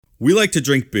We like to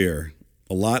drink beer,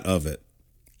 a lot of it.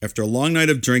 After a long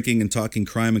night of drinking and talking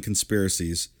crime and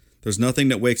conspiracies, there's nothing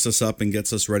that wakes us up and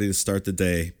gets us ready to start the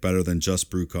day better than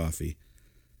Just Brew coffee.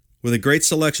 With a great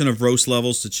selection of roast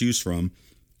levels to choose from,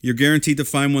 you're guaranteed to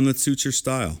find one that suits your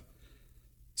style.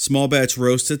 Small batch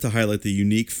roasted to highlight the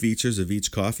unique features of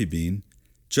each coffee bean,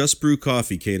 Just Brew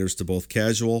coffee caters to both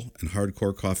casual and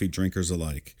hardcore coffee drinkers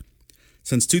alike.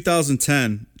 Since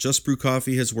 2010, Just Brew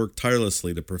Coffee has worked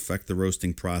tirelessly to perfect the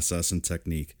roasting process and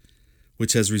technique,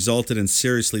 which has resulted in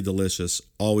seriously delicious,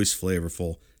 always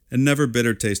flavorful, and never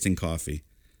bitter tasting coffee.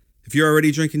 If you're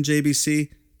already drinking JBC,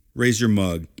 raise your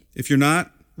mug. If you're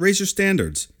not, raise your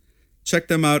standards. Check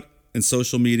them out in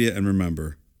social media and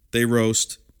remember, they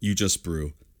roast, you just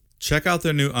brew. Check out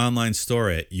their new online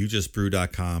store at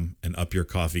youjustbrew.com and up your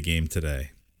coffee game today.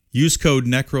 Use code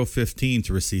NECRO15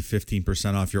 to receive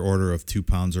 15% off your order of 2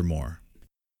 pounds or more.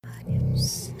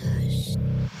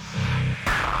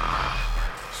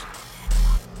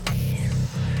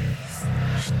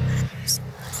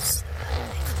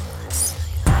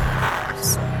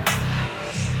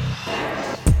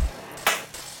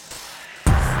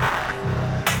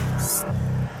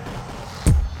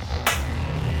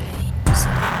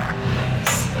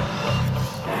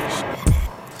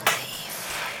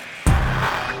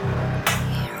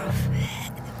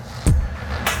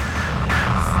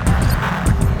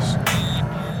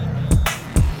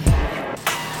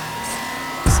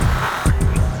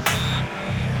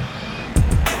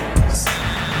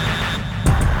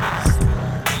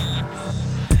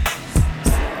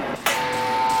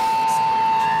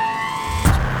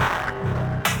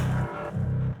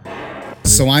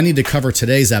 So I need to cover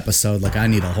today's episode like I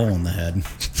need a hole in the head.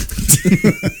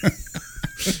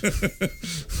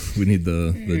 We need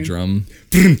the drum.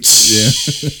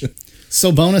 Yeah.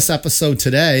 So bonus episode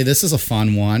today. This is a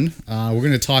fun one. We're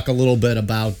going to talk a little bit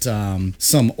about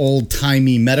some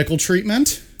old-timey medical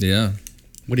treatment. Yeah.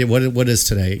 What is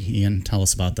today, Ian? Tell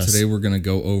us about this. Today we're going to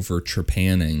go over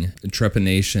trepanning.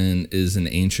 Trepanation is an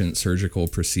ancient surgical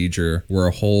procedure where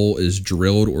a hole is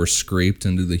drilled or scraped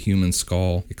into the human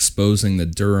skull, exposing the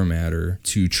dura mater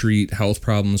to treat health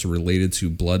problems related to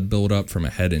blood buildup from a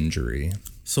head injury.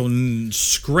 So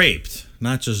scraped,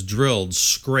 not just drilled,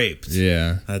 scraped.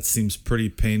 Yeah. That seems pretty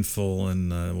painful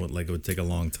and like it would take a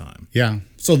long time. Yeah.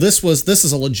 So this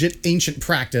is a legit ancient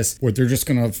practice where they're just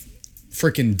going to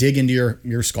freaking dig into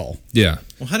your skull. Yeah.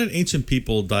 Well, how did ancient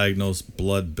people diagnose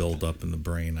blood buildup in the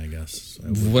brain, I guess?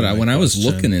 When I was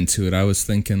looking into it, I was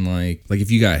thinking like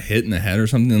if you got hit in the head or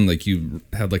something, like you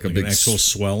had like a big actual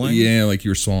swelling? Yeah, like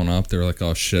you were swelling up. They were like,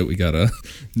 oh shit, we got to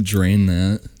drain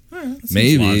that. That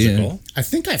Maybe. logical. I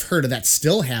think I've heard of that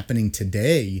still happening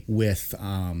today with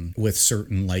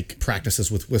certain like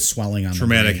practices with swelling on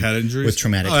Traumatic the brain. head injuries? With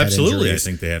traumatic head absolutely. injuries.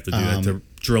 I think they have to do that to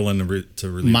drill in to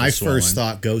relieve My the swelling. first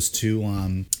thought goes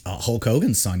to Hulk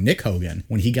Hogan's son, Nick Hogan,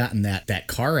 when he got in that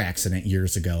car accident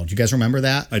years ago. Do you guys remember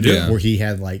that? I do. Yeah. Where he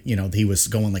had he was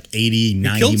going like 80,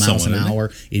 90 killed miles someone, an didn't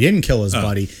hour. He didn't kill his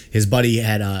buddy. His buddy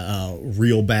had a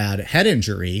real bad head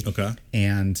injury. Okay.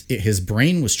 And his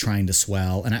brain was trying to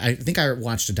swell. And I think I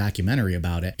watched a documentary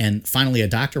about it. And finally a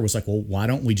doctor was like, well, why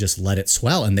don't we just let it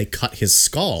swell? And they cut his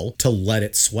skull to let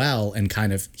it swell and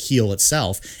kind of heal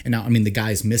itself. And now, I mean, the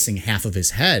guy's missing half of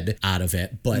his head out of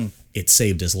it, but it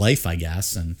saved his life, I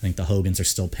guess. And I think the Hogans are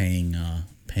still paying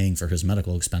for his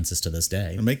medical expenses to this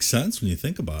day. It makes sense when you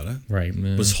think about it. Right.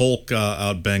 Was Hulk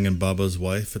out banging Bubba's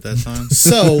wife at that time?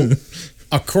 So,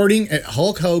 according to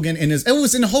Hulk Hogan, it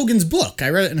was in Hogan's book. I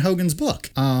read it in Hogan's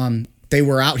book. He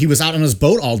was out on his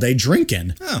boat all day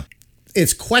drinking. Oh.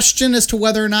 It's questioned as to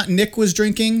whether or not Nick was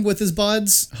drinking with his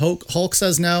buds. Hulk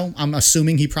says no. I'm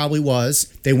assuming he probably was.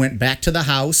 They went back to the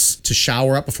house to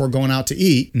shower up before going out to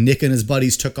eat. Nick and his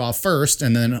buddies took off first,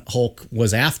 and then Hulk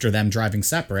was after them driving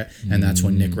separate, and that's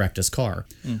when Nick wrecked his car.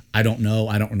 I don't know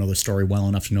the story well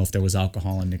enough to know if there was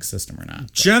alcohol in Nick's system or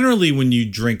not. Generally, when you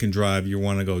drink and drive, you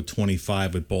want to go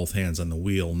 25 with both hands on the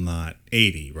wheel, not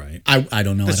 80, right? I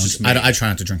don't know. I try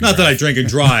not to drink. Not that I drink and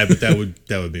drive, but that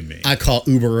would be me. I call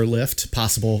Uber or Lyft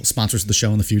possible sponsors of the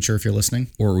show in the future if you're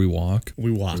listening. Or we walk. We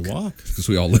walk. Because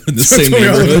we all live in the same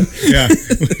neighborhood. Yeah.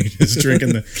 Just drink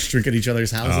at each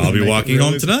other's houses. I'll be walking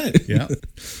home tonight. Yeah.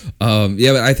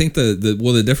 Yeah, but I think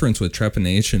the difference with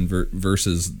trepanation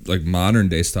versus like modern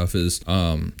day stuff is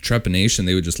trepanation,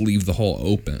 they would just leave the hole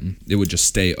open. It would just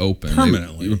stay open.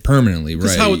 Permanently, right.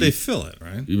 Because how would they fill it,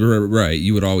 right? Right.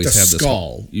 You would always have this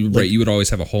skull. You would always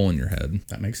have a hole in your head.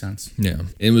 That makes sense. Yeah.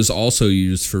 It was also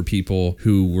used for people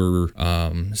who were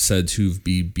said to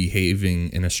be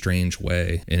behaving in a strange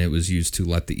way, and it was used to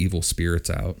let the evil spirits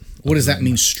out. What does that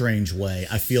mean, strange way?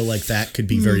 I feel like that could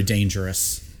be very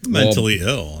dangerous. Mentally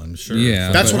ill. I'm sure. Yeah.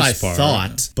 for That's the what I most part.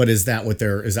 thought. But is that what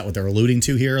they're alluding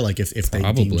to here? Like if they deemed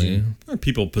Probably. you, Or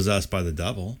people possessed by the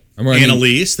devil. I mean-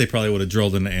 Annalise, they probably would have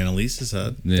drilled into Annalise's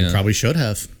head. Yeah. they probably should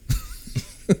have.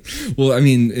 Well, I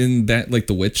mean, in that, like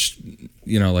the witch,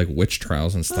 like witch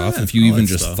trials and stuff, Yeah, if you all even that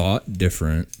just stuff. thought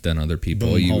different than other people,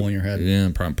 Boom, hole in your head. Yeah,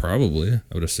 probably, I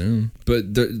would assume. But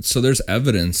so there's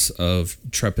evidence of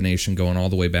trepanation going all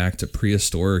the way back to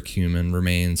prehistoric human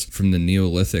remains from the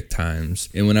Neolithic times.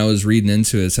 And when I was reading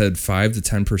into it, it said 5 to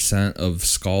 10% of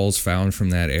skulls found from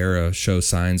that era show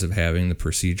signs of having the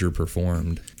procedure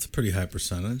performed. It's a pretty high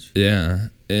percentage. Yeah.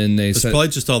 And they It's said, probably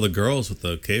just all the girls with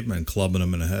the cavemen clubbing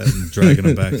them in the head and dragging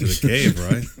them back to the cave,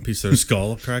 right? Piece of their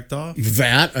skull cracked off.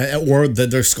 That or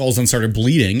their skulls then started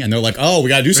bleeding, and they're like, "Oh, we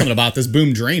got to do something about this."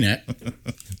 Boom, drain it.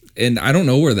 and I don't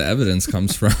know where the evidence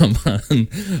comes from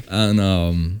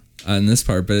on this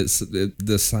part, but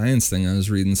the science thing I was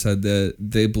reading said that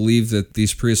they believe that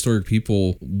these prehistoric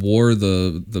people wore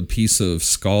the piece of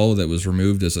skull that was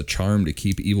removed as a charm to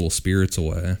keep evil spirits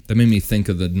away. That made me think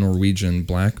of the Norwegian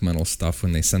black metal stuff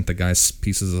when they sent the guys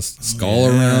pieces of skull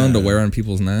around to wear on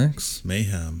people's necks.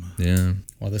 Mayhem. Yeah.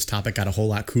 Well, this topic got a whole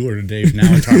lot cooler today.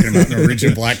 Now we're talking about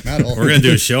Norwegian black metal. We're going to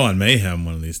do a show on Mayhem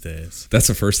one of these days. That's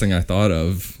the first thing I thought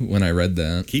of when I read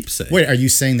that. Keepsake. Wait, are you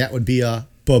saying that would be a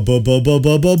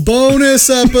bonus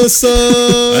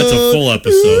episode? That's a full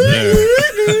episode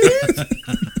there.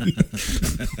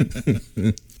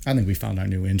 I think we found our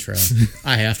new intro.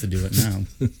 I have to do it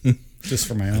now, just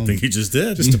for my own, I think you just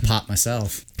did. just to pop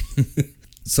myself.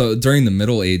 So during the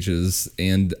Middle Ages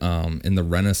and in the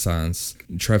Renaissance,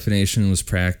 trepanation was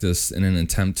practiced in an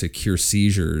attempt to cure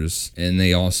seizures, and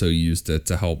they also used it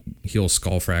to help heal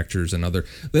skull fractures and other.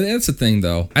 But that's the thing,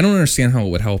 though. I don't understand how it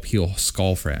would help heal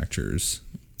skull fractures.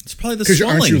 It's probably the Because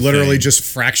swelling aren't you literally thing. just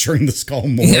fracturing the skull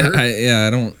more? I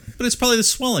don't. But it's probably the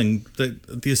swelling,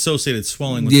 the associated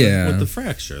swelling with, with the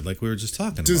fracture, like we were just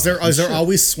talking about. Is there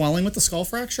always swelling with the skull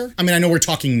fracture? I mean, I know we're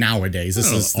talking nowadays.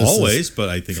 This is always, but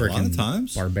I think a lot freaking of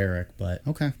times. barbaric. But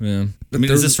okay. Yeah. I mean,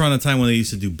 is this around the time when they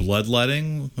used to do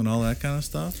bloodletting and all that kind of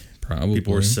stuff? Probably.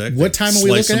 People were sick. What they'd time are we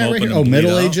slice looking them at right open here? and Oh, bleed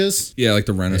Middle out. Ages. Yeah, like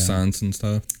the Renaissance and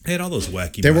stuff. They had all those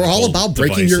wacky. They were all medical about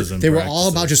breaking your. devices and They were all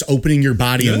about practices. just opening your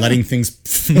body and Yeah. letting things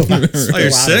spill out. Oh,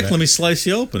 you're sick? Let me slice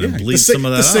you open and bleed some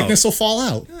of that the out. sickness will fall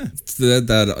out.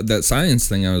 That science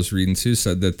thing I was reading too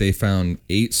said that they found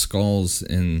 8 skulls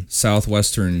in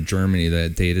southwestern Germany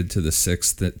that dated to the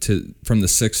from the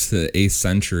 6th to 8th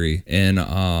century, and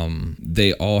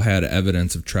they all had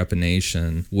evidence of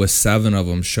trepanation, with 7 of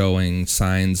them showing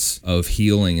signs of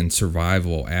healing and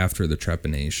survival after the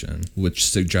trepanation, which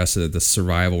suggested that the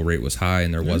survival rate was high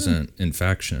and there wasn't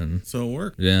infection. So it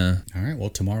worked. Yeah. All right. Well,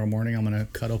 tomorrow morning I'm gonna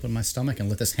cut open my stomach and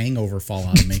let this hangover fall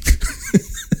out of me.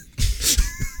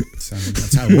 So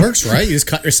that's how it works, right? You just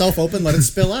cut yourself open, let it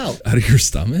spill out. Out of your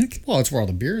stomach? Well, it's where all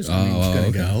the beer's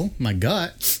gonna go. My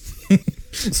gut.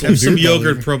 Have some beer belly.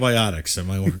 yogurt probiotics. It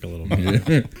might work a little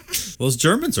bit. Those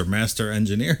Germans are master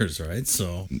engineers, right?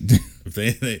 So if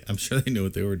they I'm sure they knew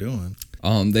what they were doing.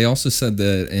 They also said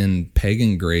that in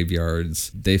pagan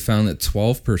graveyards, they found that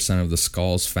 12% of the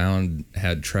skulls found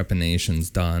had trepanations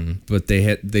done, but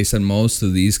they said most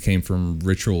of these came from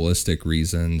ritualistic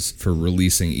reasons for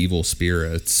releasing evil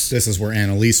spirits. This is where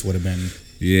Annalise would have been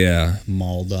Yeah,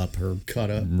 mauled up or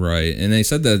cut up. right. And they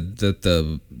said that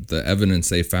the evidence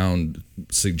they found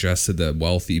suggested that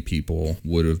wealthy people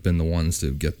would have been the ones to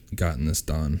have gotten this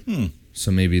done. So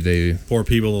maybe Poor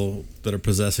people that are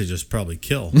possessed, they just probably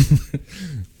kill.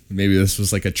 maybe this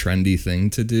was like a trendy thing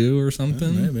to do or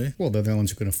something. Maybe. Well, they're the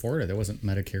ones who can afford it. There wasn't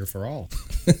Medicare for all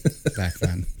back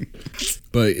then.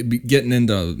 But getting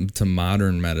into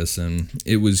modern medicine,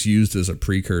 it was used as a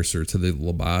precursor to the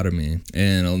lobotomy.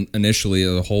 And initially,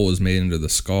 a hole was made into the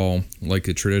skull, like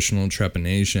a traditional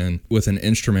trepanation, with an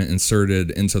instrument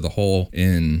inserted into the hole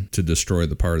to destroy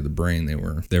the part of the brain they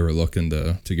were looking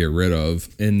to get rid of.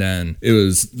 And then it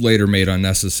was later made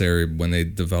unnecessary when they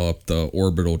developed the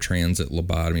orbital transit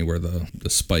lobotomy, where the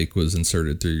spike was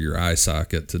inserted through your eye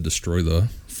socket to destroy the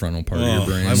frontal part of your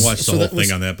brain. I've watched So the whole that was-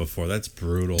 thing on that before. That's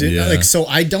brutal. So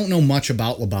I don't know much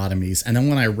about lobotomies, and then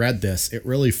when I read this, it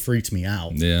really freaked me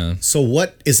out. Yeah. So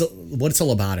what's a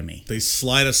lobotomy? They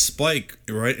slide a spike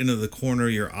right into the corner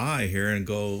of your eye here and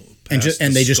go And past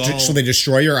they the skull. so they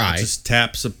destroy your eye. Just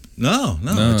taps a no.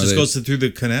 No, It just they- goes through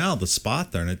the canal, the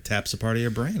spot there, and it taps a part of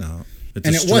your brain out. It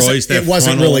And it destroys that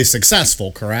wasn't frontal- really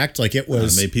successful, correct? Like it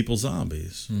was. made people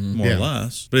zombies, more Yeah. or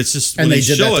less. But it's just And when they they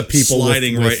did show that to it people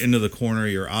sliding with- right into the corner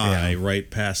of your eye, Yeah. right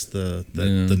past the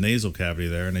nasal cavity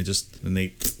there, and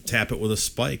they tap it with a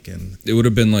spike, and It would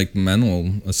have been like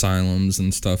mental asylums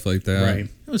and stuff like that. Right.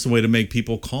 it was a way to make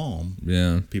people calm.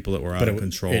 Yeah. People that were out But of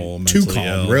control, too mentally calm,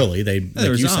 ill. really. They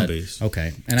were you zombies. Said.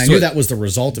 Okay, and I So knew it- that was the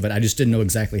result of it. I just didn't know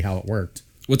exactly how it worked.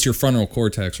 What's your frontal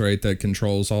cortex, right? That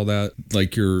controls all that,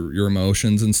 like your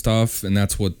emotions and stuff. And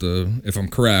that's what if I'm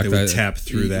correct, They would tap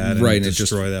through that and right, and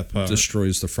destroy it that just part.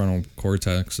 destroys the frontal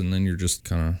cortex, and then you're just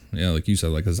kind of like you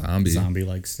said, like a zombie.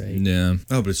 Zombie-like state. Yeah.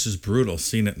 Oh, but it's just brutal.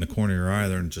 Seeing it in the corner of your eye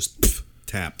there and just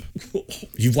tap.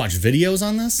 You've watched videos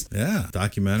on this? Yeah,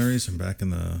 documentaries from back in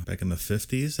the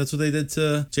 50s. That's what they did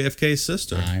to JFK's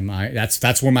sister.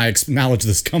 That's where my knowledge of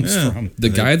this comes Yeah. from. The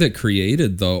guy that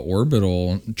created the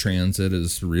orbital transit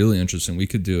is really interesting. We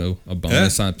could do a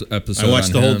bonus episode. I watched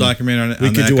on the whole him. documentary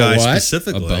on could that do a guy what? A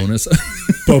specifically. bonus.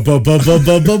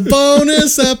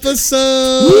 Bonus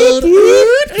episode.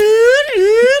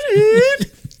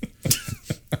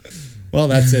 Well,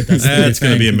 that's it. That's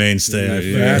going to be a thing. mainstay. I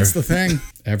fear. That's the thing.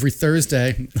 Every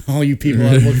Thursday, all you people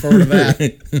ought to look forward to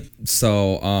that.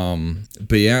 So,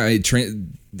 but yeah,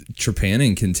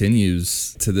 trepanning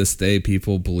continues to this day.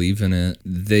 People believe in it.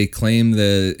 They claim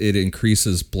that it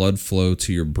increases blood flow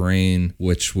to your brain,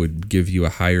 which would give you a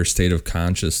higher state of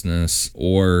consciousness.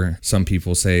 Or some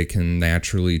people say it can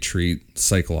naturally treat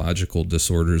psychological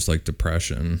disorders like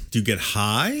depression. Do you get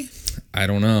high? I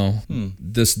don't know.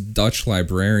 This Dutch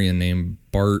librarian named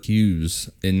Bart Hughes,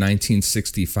 in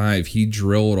 1965, he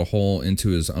drilled a hole into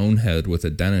his own head with a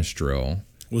dentist drill.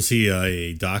 Was he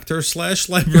a doctor /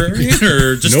 librarian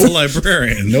or just a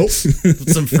librarian? Nope.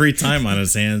 With some free time on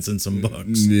his hands and some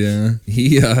books. Yeah,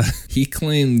 he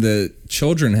claimed that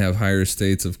children have higher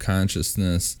states of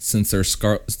consciousness since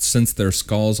their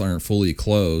skulls aren't fully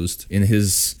closed. And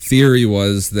his theory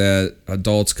was that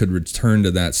adults could return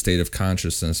to that state of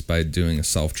consciousness by doing a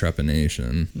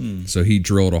self-trepanation. So he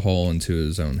drilled a hole into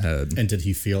his own head. And did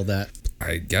he feel that?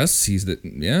 I guess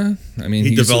yeah. I mean, He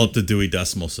he's developed a Dewey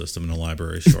Decimal System in the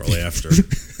library shortly after.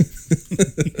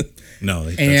 No,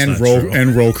 that's And not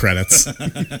roll true. credits.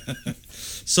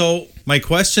 So my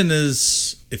question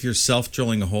is, if you're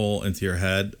self-drilling a hole into your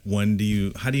head,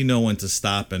 how do you know when to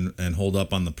stop and hold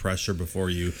up on the pressure before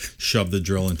you shove the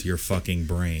drill into your fucking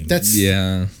brain? That's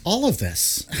yeah. all of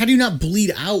this. How do you not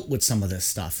bleed out with some of this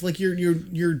stuff? Like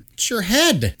it's your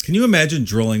head. Can you imagine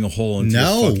drilling a hole into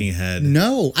your fucking head?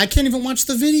 No, I can't even watch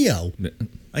the video.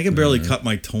 I can barely cut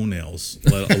my toenails,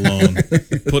 let alone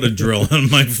put a drill in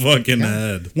my fucking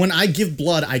head. When I give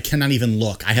blood, I cannot even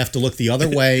look. I have to look the other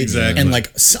way Exactly. and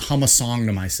like hum a song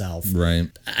to myself. Right.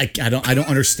 I don't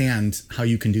understand how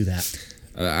you can do that.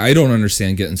 I don't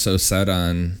understand getting so set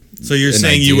on. So you're an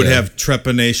saying you would idea. have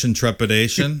trepidation,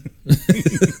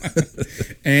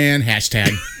 And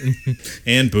hashtag.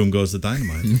 and boom goes the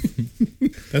dynamite.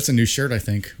 That's a new shirt, I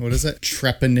think. What is it?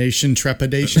 Trepidation.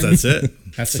 That's it.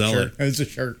 That's Sell a shirt. it. That's a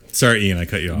shirt. Sorry, Ian, I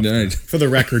cut you off. No, For the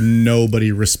record,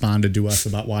 nobody responded to us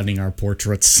about wanting our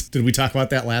portraits. Did we talk about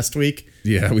that last week?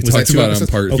 yeah, we Was talked that two about it on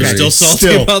episodes? part Okay. three. Still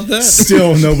salty about that?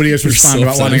 Still, nobody has responded so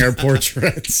about wanting sad. our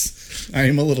portraits. I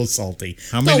am a little salty.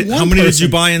 How many did you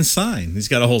buy and sign? He's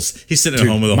got he's sitting at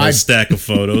home with a my whole stack of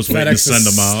photos waiting to FedEx send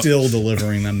is them out. still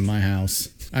delivering them to my house.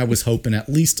 I was hoping at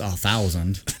least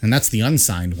 1,000, and that's the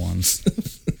unsigned ones.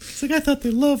 It's like, I thought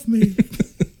they loved me.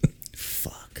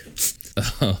 Fuck.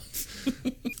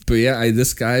 But yeah,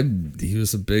 this guy, he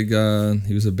was a big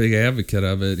advocate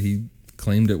of it. He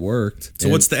claimed it worked. So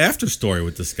what's the after story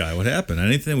with this guy? What happened?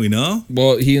 Anything we know?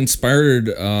 Well, he inspired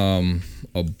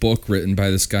a book written by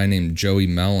this guy named Joey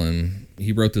Mellon.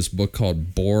 He wrote this book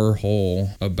called Bore Hole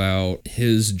about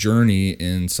his journey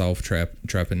in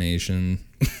self-trepanation.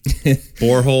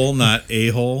 Borehole, not a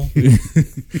hole.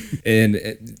 And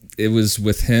it was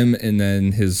with him and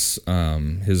then his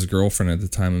girlfriend at the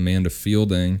time, Amanda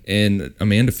Fielding. And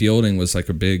Amanda Fielding was like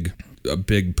a big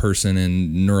person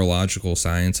in neurological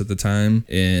science at the time,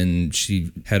 and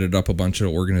she headed up a bunch of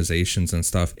organizations and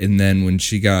stuff. And then when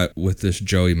she got with this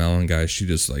Joey Mellon guy, she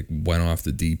just like went off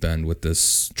the deep end with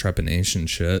this trepanation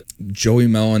shit. Joey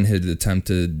Mellon had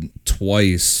attempted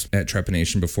twice at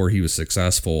trepanation before he was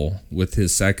successful, with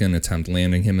his second attempt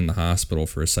landing him in the hospital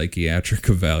for a psychiatric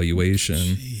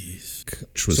evaluation.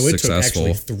 Which was So it successful.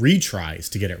 took actually 3 tries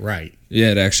to get it right.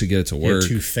 Yeah, to actually get it to He had work.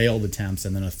 2 failed attempts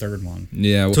and then a third one.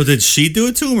 Yeah. So did she do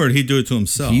it to him, or did he do it to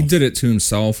himself? He did it to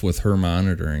himself with her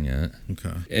monitoring it.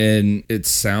 Okay. And it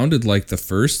sounded like the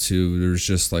first two, there's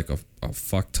just like a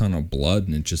fuck ton of blood,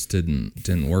 and it just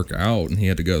didn't work out, and he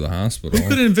had to go to the hospital. Who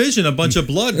could envision a bunch of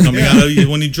blood coming out of you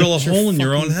when you drill a hole in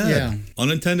your own head? yeah.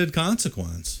 Unintended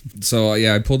consequence. So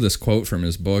I pulled this quote from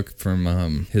his book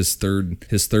from his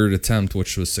third attempt,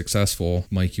 which was successful.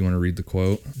 Mike, you want to read the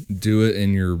quote? Do it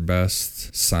in your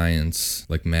best science,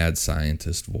 like mad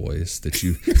scientist voice that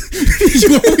you.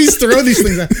 You always throw these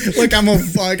things out like I'm a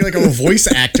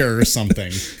voice actor or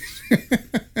something.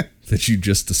 that you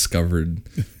just discovered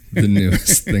the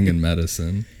newest thing in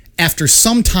medicine. After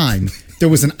some time, there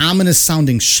was an ominous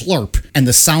sounding slurp and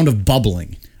the sound of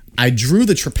bubbling. I drew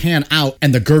the trepan out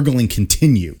and the gurgling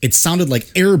continued. It sounded like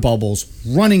air bubbles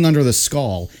running under the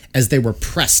skull as they were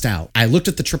pressed out. I looked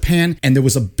at the trepan and there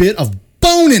was a bit of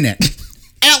bone in it.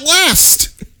 At last!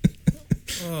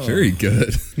 Very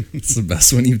good. It's the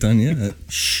best one you've done yet.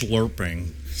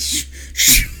 Slurping.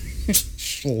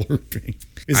 Slurping.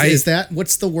 Is that,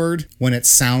 what's the word when it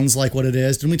sounds like what it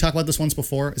is? Didn't we talk about this once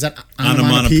before? Is that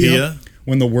onomatopoeia?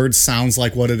 When the word sounds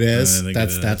like what it is,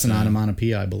 that's an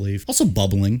onomatopoeia, I believe. Also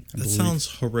bubbling. That sounds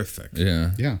horrific.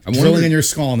 Yeah. Yeah. Drilling in your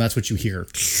skull, and that's what you hear.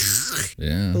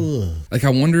 Yeah. Ugh. Like, I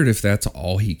wondered if that's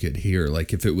all he could hear.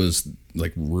 Like, if it was,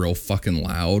 like, real fucking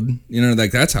loud. You know,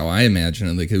 like, that's how I imagine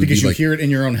it. Like, it would because be you like, hear it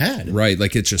in your own head. Right.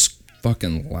 Like, it's just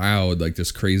fucking loud. Like,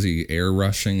 this crazy air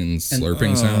rushing and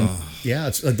slurping sound. Yeah,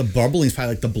 it's like the bubbling is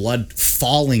probably like the blood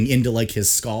falling into, like,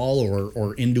 his skull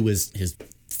or into his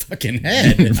fucking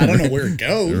head. I don't know where it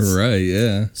goes. Right,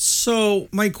 yeah. So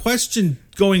my question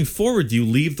going forward, do you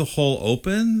leave the hole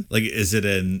open? Like, is it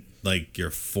in like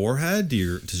your forehead?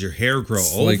 Does your hair grow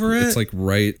over it? It's like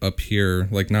right up here,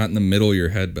 like not in the middle of your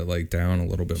head, but like down a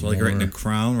little bit so more. Like right in the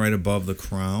crown, right above the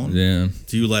crown? Yeah.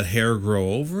 Do you let hair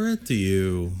grow over it? Do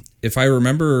you... If I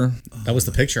remember... That was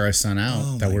the picture I sent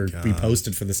out we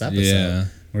posted for this episode. Yeah.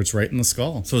 Where it's right in the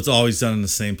skull. So it's always done in the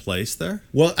same place there?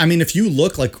 Well, I mean, if you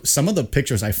look, like some of the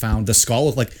pictures I found, the skull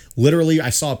looked like, literally, I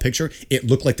saw a picture, it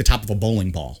looked like the top of a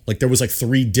bowling ball. Like there was like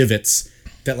 3 divots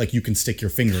that like you can stick your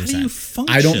fingers How do in. you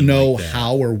function I don't know like that?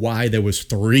 how or why there was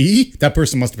 3. That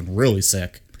person must have been really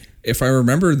sick. If I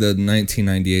remember the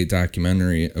 1998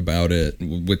 documentary about it,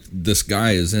 with this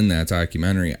guy is in that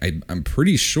documentary, I'm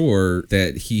pretty sure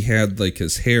that he had like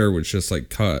his hair was just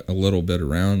like cut a little bit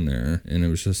around there, and it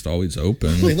was just always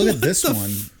open. Like, look at this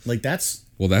one. Like that's...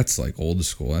 Well, that's like old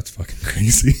school. That's fucking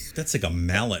crazy. That's like a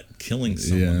mallet killing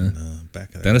someone back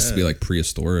of the That has to head. be like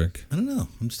prehistoric. I don't know.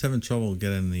 I'm just having trouble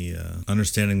getting the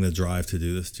understanding the drive to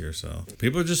do this to yourself.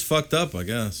 People are just fucked up, I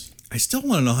guess. I still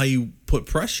want to know how you put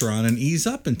pressure on and ease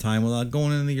up in time without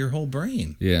going into your whole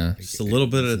brain. Yeah. Just a little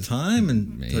bit at a time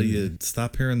until you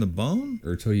stop hearing the bone.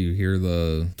 Or till you hear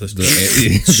the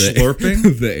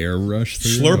slurping, the air rush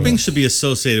through. Slurping should be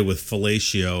associated with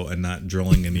fellatio and not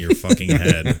drilling into your fucking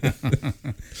head.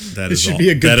 That is should all. be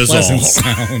a good that is pleasant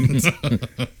all.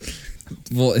 sound.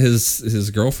 Well, his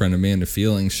girlfriend Amanda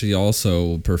Feeling, she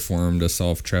also performed a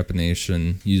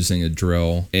self-trepanation using a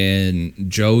drill, and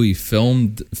Joey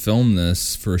filmed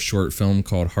this for a short film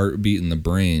called Heartbeat in the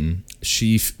Brain.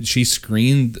 She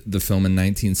screened the film in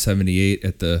 1978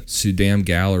 at the Sudam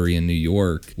Gallery in New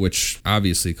York, which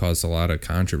obviously caused a lot of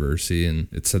controversy, and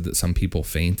it said that some people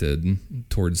fainted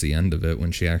towards the end of it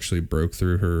when she actually broke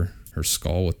through her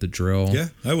skull with the drill. Yeah,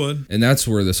 I would. And that's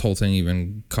where this whole thing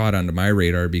even caught onto my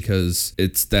radar, because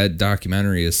it's that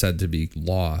documentary is said to be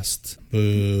lost.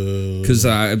 Because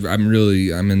I'm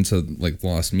into like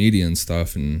lost media and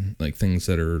stuff, and like things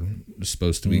that are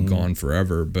supposed to be gone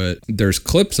forever. But there's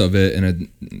clips of it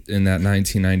in that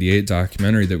 1998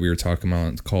 documentary that we were talking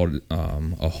about. It's called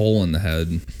A Hole in the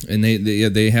Head, and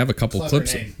they have a couple Clever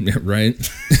clips. name. Yeah, right.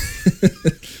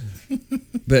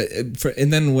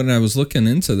 And then when I was looking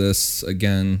into this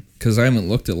again, because I haven't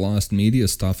looked at lost media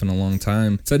stuff in a long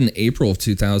time, it said in April of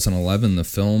 2011 the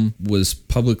film was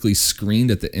publicly screened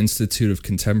at the Institute of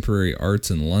Contemporary Arts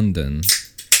in London,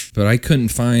 but I couldn't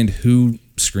find who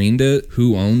screened it,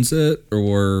 who owns it,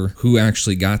 or who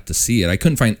actually got to see it. I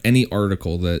couldn't find any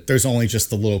article that... There's only just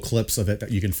the little clips of it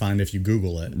that you can find if you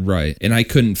Google it. Right. And I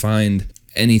couldn't find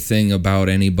anything about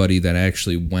anybody that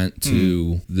actually went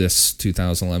to this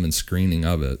 2011 screening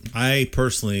of it. I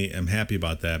personally am happy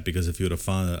about that, because if you would have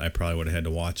found it, I probably would have had to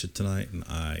watch it tonight, and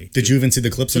I Did you even see the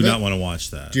clips do of it? not want to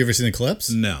watch that. Did you ever see the clips?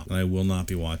 No, and I will not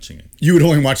be watching it. You would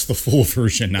only watch the full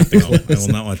version, not the No, clips. I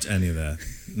will not watch any of that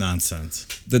nonsense.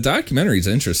 The documentary is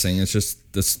interesting. It's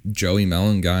just this Joey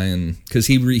Mellon guy, and because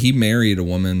he married a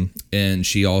woman and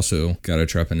she also got a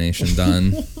trepanation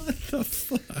done. What the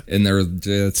fuck? And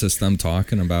it's just them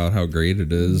talking about how great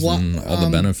it is and all the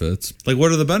benefits. Like,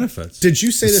 what are the benefits? Did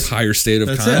you say This this? higher state of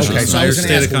That's it. consciousness. Okay, so I Higher was going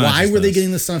state to of ask, why were they consciousness.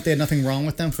 getting this done if they had nothing wrong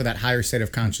with them for that higher state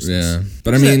of consciousness? Yeah,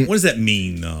 but I mean, what does that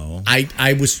mean, though?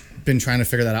 I was been trying to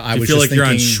figure that out. I you was feel just like you're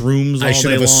on thinking shrooms I all should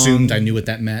day have assumed long? I knew what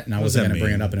that meant, and I What does wasn't that going to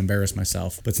bring it mean? up and embarrass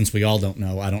myself. But since we all don't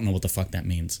know, I don't know what the fuck that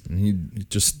means. you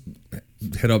just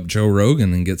hit up Joe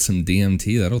Rogan and get some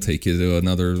DMT. That'll take you to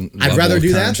another. I'd level rather of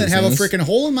do that than have a consciousness. freaking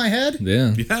hole in my head.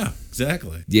 Yeah. Yeah,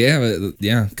 exactly.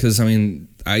 Yeah, because I mean,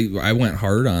 I went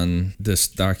hard on this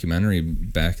documentary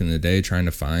back in the day, trying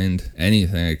to find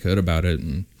anything I could about it,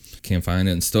 and can't find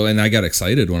it. And I got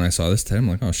excited when I saw this today. I'm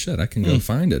like, oh shit, I can go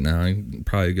find it now. I can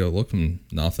probably go look and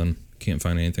nothing. Can't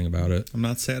find anything about it. I'm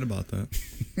not sad about that.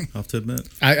 I have to admit.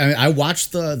 I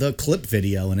watched the clip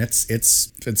video, and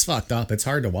it's fucked up. It's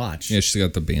hard to watch. Yeah, she's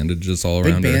got the bandages all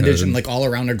Big around her bandage head. and like all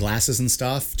around her glasses and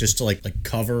stuff, just to like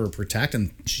cover or protect,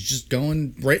 and she's just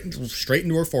going straight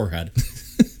into her forehead.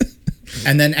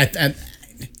 And then at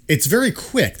it's very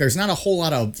quick. There's not a whole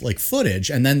lot of like footage,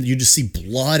 and then you just see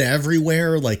blood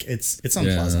everywhere. Like it's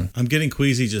unpleasant. I'm getting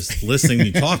queasy just listening to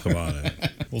you talk about it.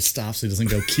 We'll stop so he doesn't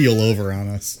go keel over on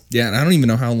us. Yeah, and I don't even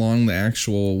know how long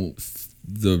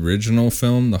the original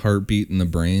film, The Heartbeat in the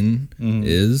Brain,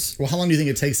 is. Well, how long do you think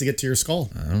it takes to get to your skull?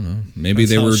 I don't know. Maybe That's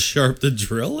they how were sharp the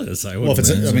drill is. Well, if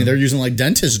it's I mean they're using like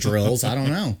dentist drills. I don't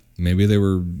know. maybe they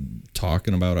were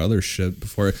talking about other shit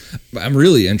before. I'm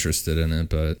really interested in it,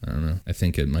 but I don't know. I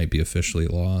think it might be officially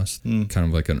lost. Kind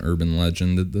of like an urban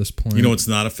legend at this point. You know what's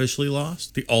not officially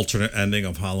lost? The alternate ending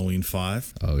of Halloween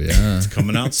 5. Oh yeah. It's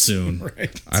coming out soon.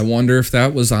 Right. I wonder if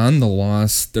that was on the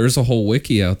Lost. There's a whole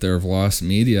wiki out there of Lost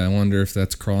Media. I wonder if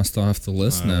that's crossed off the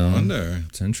list now. I wonder.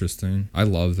 It's interesting. I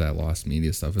love that Lost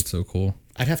Media stuff. It's so cool.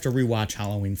 I'd have to rewatch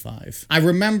Halloween 5. I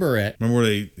remember it. Remember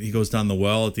where he goes down the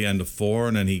well at the end of 4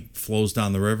 and then he flows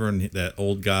down the river and that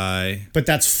old guy, But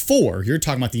that's 4. You're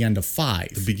talking about the end of 5.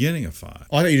 the beginning of 5.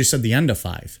 Oh, I thought you just said the end of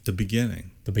 5. The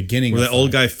beginning. The beginning Where of that old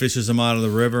 5. guy fishes him out of the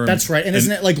river. That's right. And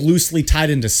isn't it like loosely tied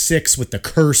into 6 with the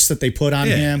curse that they put on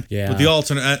him? Yeah. But the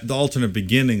alternate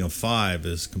beginning of 5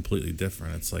 is completely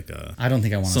different. It's like I don't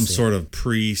think I want to some see sort of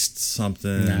priest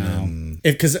something. No. And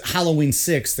Because Halloween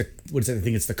 6, what is it? I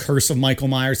think it's the Curse of Michael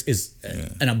Myers, is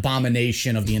an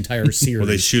abomination of the entire series. where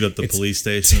they shoot up the It's police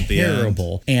station at the end.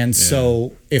 terrible. And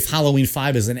so if Halloween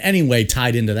 5 is in any way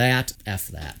tied into that, F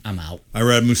that. I'm out. I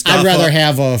read Mustafa. I'd rather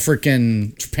have a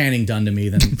freaking panning done to me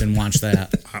than watch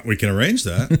that. We can arrange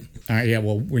that. All right, yeah,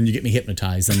 well, when you get me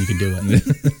hypnotized, then you can do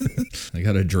it. I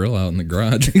got a drill out in the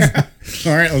garage.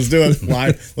 All right, let's do it.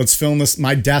 Live. Let's film this,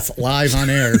 my death live on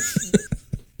air.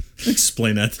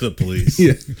 Explain that to the police.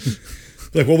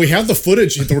 Like, well, we have the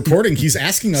footage, the recording. He's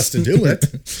asking us to do it.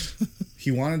 He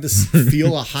wanted to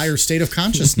feel a higher state of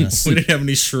consciousness. We didn't have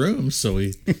any shrooms, so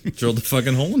we drilled a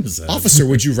fucking hole in his head. Officer,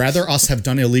 would you rather us have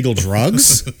done illegal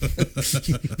drugs?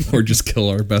 Or just kill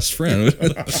our best friend.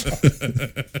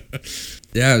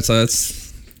 Yeah, so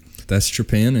that's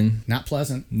trepanning. Not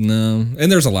pleasant. No,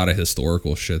 and there's a lot of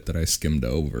historical shit that I skimmed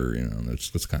over. You know,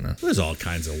 that's kind of. There's all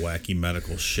kinds of wacky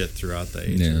medical shit throughout the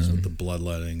ages Yeah. with the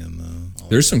bloodletting and the. all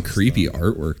There's that some kind of creepy stuff.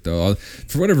 artwork though.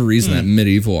 For whatever reason, that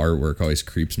medieval artwork always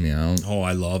creeps me out. Oh,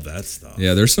 I love that stuff.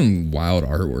 Yeah, there's some wild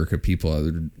artwork of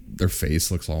people. Their face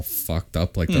looks all fucked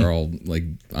up, like they're all like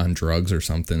on drugs or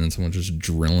something, and someone just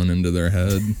drilling into their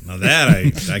head. Now that I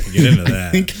could get into that.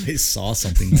 I think I saw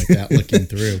something like that looking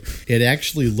through. It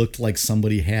actually looked like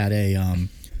somebody had a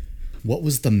what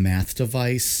was the math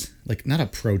device? Like not a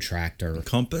protractor,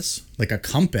 Compass. like a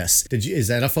compass. Is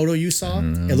that a photo you saw?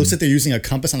 It looks like they're using a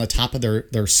compass on the top of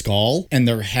their skull, and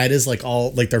their head is like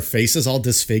all like their face is all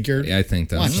disfigured. Yeah, I think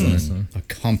that's Watch what I this. saw. A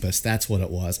compass. That's what it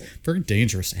was. Very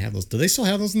dangerous to have those. Do they still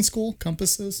have those in school?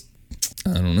 Compasses?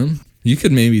 I don't know. You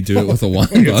could maybe do it with a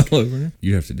wine bottle opener.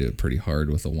 You have to do it pretty hard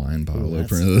with a wine bottle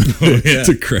opener yeah.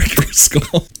 to crack your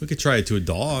skull. We could try it to a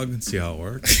dog and see how it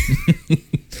works.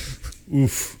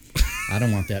 Oof. I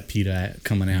don't want that PETA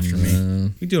coming after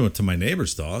me. We do it to my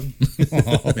neighbor's dog.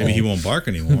 Maybe he won't bark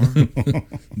anymore.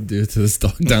 Do it to this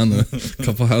dog down the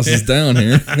couple houses down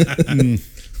here.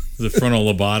 The frontal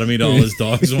lobotomy to all his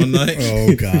dogs one night.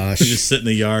 Oh gosh. They just sit in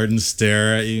the yard and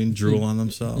stare at you and drool on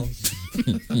themselves.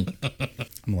 I'm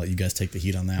gonna let you guys take the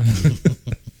heat on that one.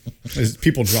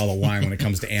 People draw the line when it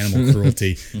comes to animal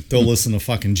cruelty. They'll listen to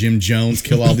fucking Jim Jones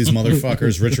kill all these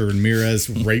motherfuckers, Richard Ramirez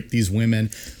rape these women,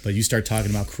 but you start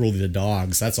talking about cruelty to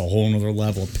dogs, that's a whole nother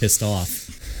level of pissed off.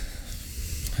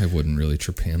 I wouldn't really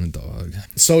trepan a dog.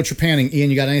 So trepanning, Ian,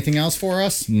 you got anything else for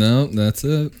us? No, that's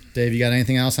it. Dave, you got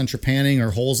anything else on trepanning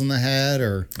or holes in the head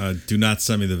or Do not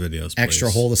send me the videos, please. extra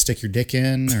hole to stick your dick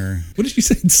in or What did you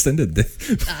say? Send a dick.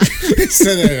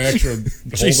 Send an extra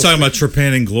She's talking about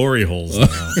trepanning glory holes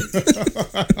now.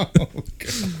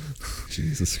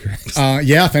 Jesus Christ.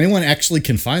 yeah, if anyone actually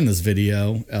can find this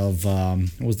video of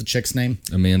what was the chick's name?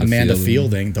 Amanda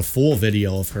Fielding, the full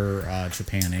video of her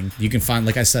trepanning. You can find,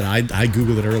 like I said, I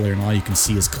googled it earlier, and all you can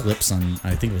see is clips on,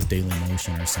 I think it was Daily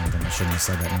Motion or something. I shouldn't have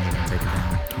said that. Now they're gonna take it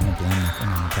down. I don't blame them.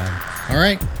 No problem. All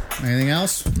right, anything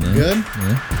else? Good.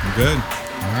 I'm good.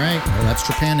 All right. Well, that's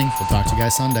trepanning. We'll talk to you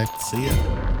guys Sunday. See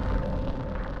ya.